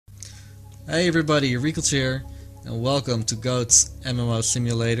Hey everybody, Riekelt here, and welcome to Goat's MMO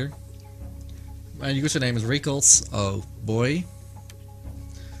Simulator. My username is Riekelt, oh boy.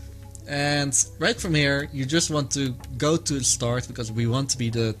 And right from here, you just want to go to the start, because we want to be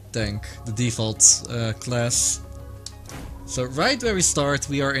the tank, the default class. So right where we start,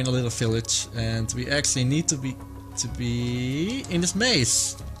 we are in a little village, and we actually need to be in this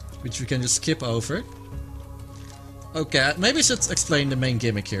maze, which we can just skip over. Okay, maybe I should explain the main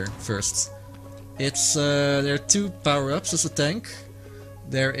gimmick here first. It's there are two power-ups as a tank.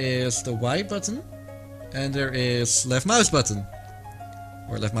 There is the Y button, and there is left mouse button.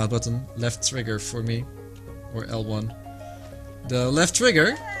 Or left mouse button, left trigger for me, or L1. The left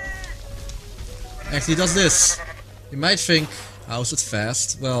trigger actually does this. You might think, how is it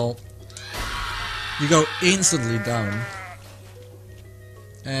fast? Well, you go instantly down.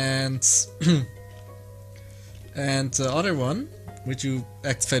 And and the other one, which you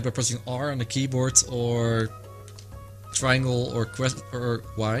activate by pressing R on the keyboard, or triangle, or quest, or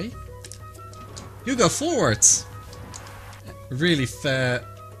Y, you go forward. Really fast.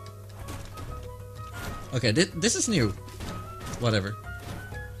 Okay, this is new. Whatever.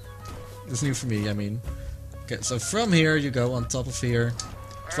 It's new for me, I mean. Okay, so from here you go on top of here.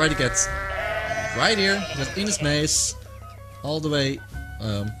 Try to get right here, just in this maze, all the way.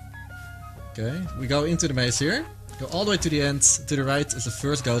 Okay, we go into the maze here. Go all the way to the end. To the right is the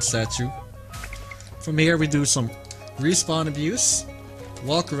first goat statue. From here we do some respawn abuse.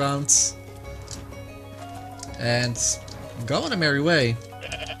 Walk around. And go on a merry way.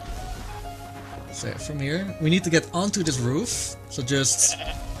 So from here, we need to get onto this roof. So just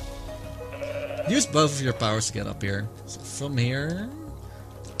use both of your powers to get up here. So from here,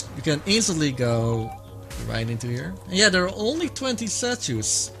 you can instantly go right into here. And yeah, there are only 20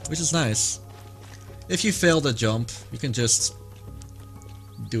 statues, which is nice. If you fail the jump, you can just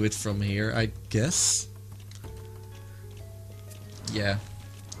do it from here, I guess. Yeah.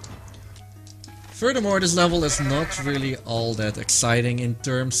 Furthermore, this level is not really all that exciting in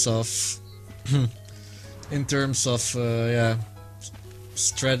terms of yeah,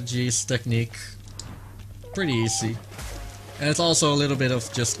 strategies, technique. Pretty easy. And it's also a little bit of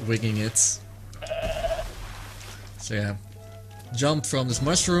just winging it. So yeah, jump from this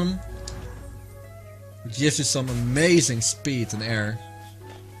mushroom, which gives you some amazing speed and air.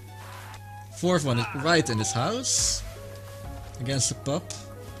 Fourth one is right in this house, against the pup.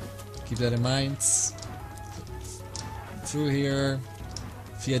 Keep that in mind. Through here,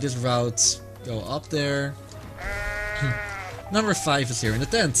 via this route, go up there. Number 5 is here in the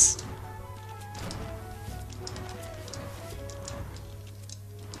tent.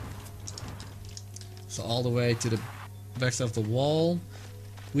 So all the way to the back side of the wall.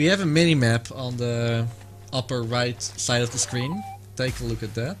 We have a mini-map on the upper right side of the screen. Take a look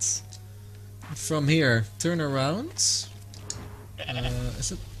at that. From here, turn around.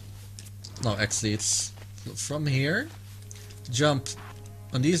 Is it? No, actually it's from here. Jump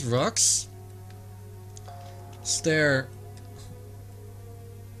on these rocks. Stare.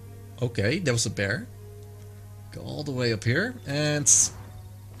 Okay, there was a bear. Go all the way up here and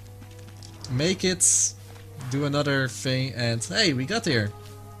make it do another thing, and hey, we got here.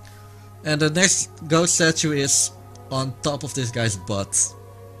 And the next ghost statue is on top of this guy's butt.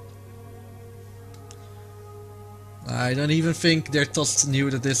 I don't even think their tots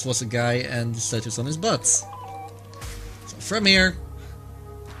knew that this was a guy and the statue's on his butt. So from here,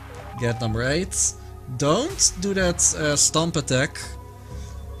 get number 8. Don't do that stomp attack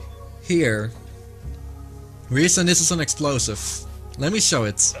here. Reason this is an explosive. Let me show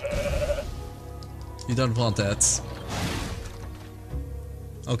it. You don't want that.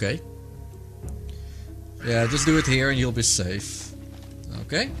 Okay. Yeah, just do it here and you'll be safe.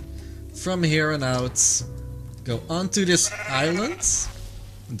 Okay. From here on out, go onto this island.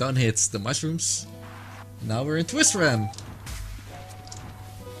 Don't hit the mushrooms. Now we're in Twist Ram.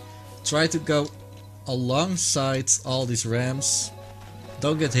 Try to go alongside all these rams.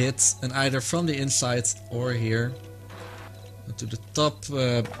 Don't get hit, and either from the inside or here. To the top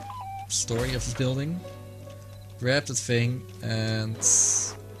story of this building. Grab that thing and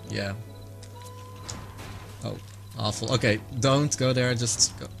yeah. Oh, awful. Okay, don't go there,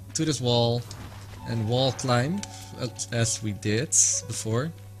 just go to this wall and wall climb as we did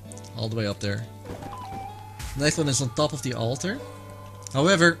before. All the way up there. Next one is on top of the altar.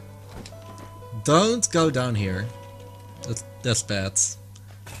 However, don't go down here. That's bad.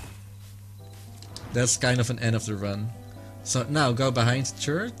 That's kind of an end of the run. So now go behind the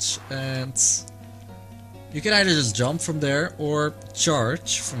church and you can either just jump from there or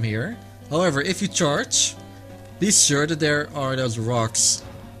charge from here. However, if you charge, be sure that there are those rocks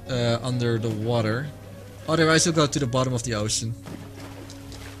under the water. Otherwise you'll go to the bottom of the ocean.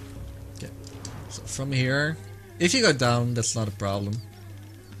 Okay. So from here, if you go down, that's not a problem.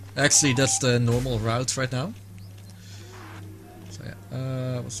 Actually, that's the normal route right now. So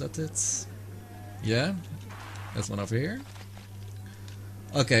yeah, was that it? Yeah, there's one over here.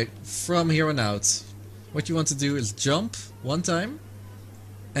 Okay, from here on out, what you want to do is jump one time,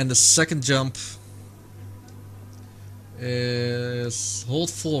 and the second jump is hold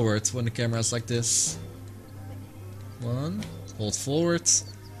forward when the camera is like this. One, hold forward,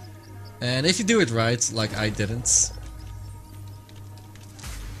 and if you do it right, like I didn't,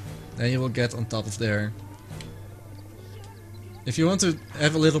 then you will get on top of there. If you want to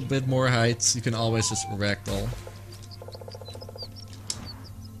have a little bit more height, you can always just ragdoll.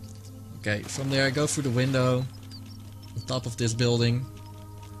 Okay, from there go through the window, on top of this building,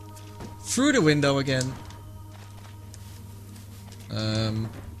 through the window again.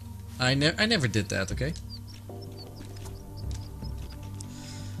 I never did that, okay?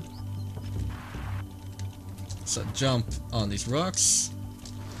 So jump on these rocks.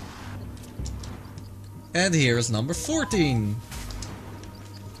 And here is number 14.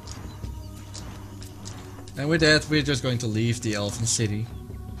 And with that, we're just going to leave the Elven City.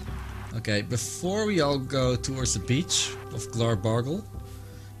 Okay, before we all go towards the beach of Glarbargle,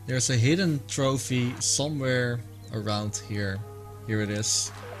 there's a hidden trophy somewhere around here. Here it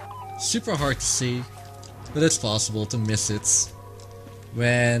is. Super hard to see, but it's possible to miss it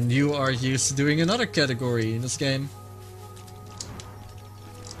when you are used to doing another category in this game.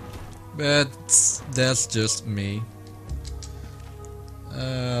 But that's just me.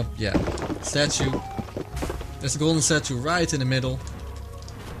 Yeah, statue. There's a golden statue right in the middle.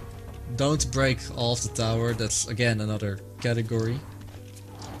 Don't break off the tower, that's again another category.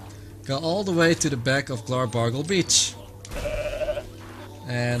 Go all the way to the back of Glarbargle Beach.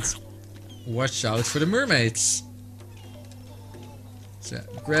 And watch out for the mermaids. So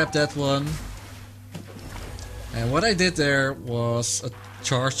yeah, grab that one. And what I did there was a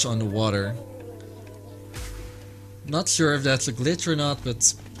charge on the water. Not sure if that's a glitch or not,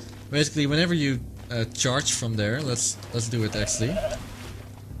 but basically whenever you charge from there, let's do it actually.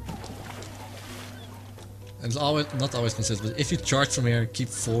 And it's always not always consistent, but if you charge from here, keep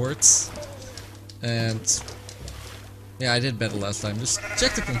forwards. And yeah, I did better last time. Just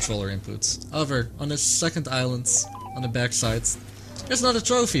check the controller inputs. However, on this second island, on the backside, there's not a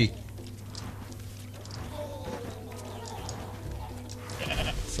trophy.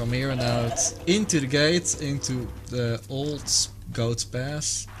 From here on out, into the gate, into the old goat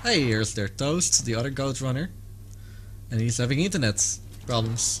pass. Hey, here's their Toast, the other goat runner. And he's having internet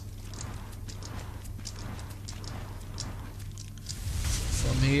problems.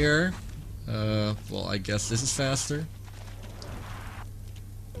 From here, well, I guess this is faster.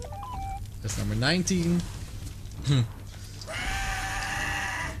 That's number 19.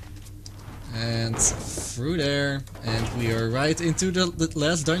 And through there, and we are right into the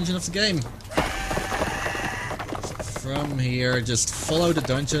last dungeon of the game. So from here, just follow the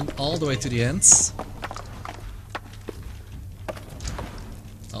dungeon all the way to the end.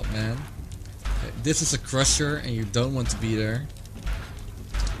 Oh man. Okay, this is a crusher and you don't want to be there.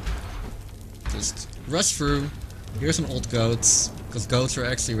 Just rush through. Here's an old goat, because goats are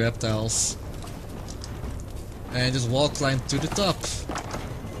actually reptiles. And just wall climb to the top.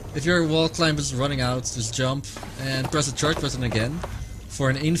 If your wall climb is running out, just jump and press the charge button again for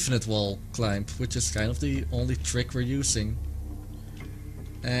an infinite wall climb, which is kind of the only trick we're using.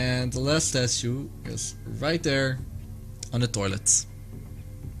 And the last statue is right there on the toilet.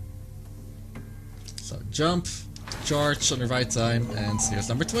 So jump, charge on the right time, and here's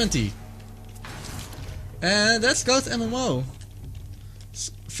number 20. And that's Goat MMO.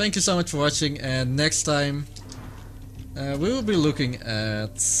 Thank you so much for watching, and next time we will be looking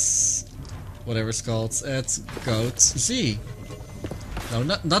at whatever it's called, at Goat Z. No,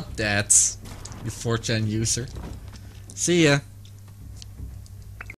 not that, you 4chan user. See ya.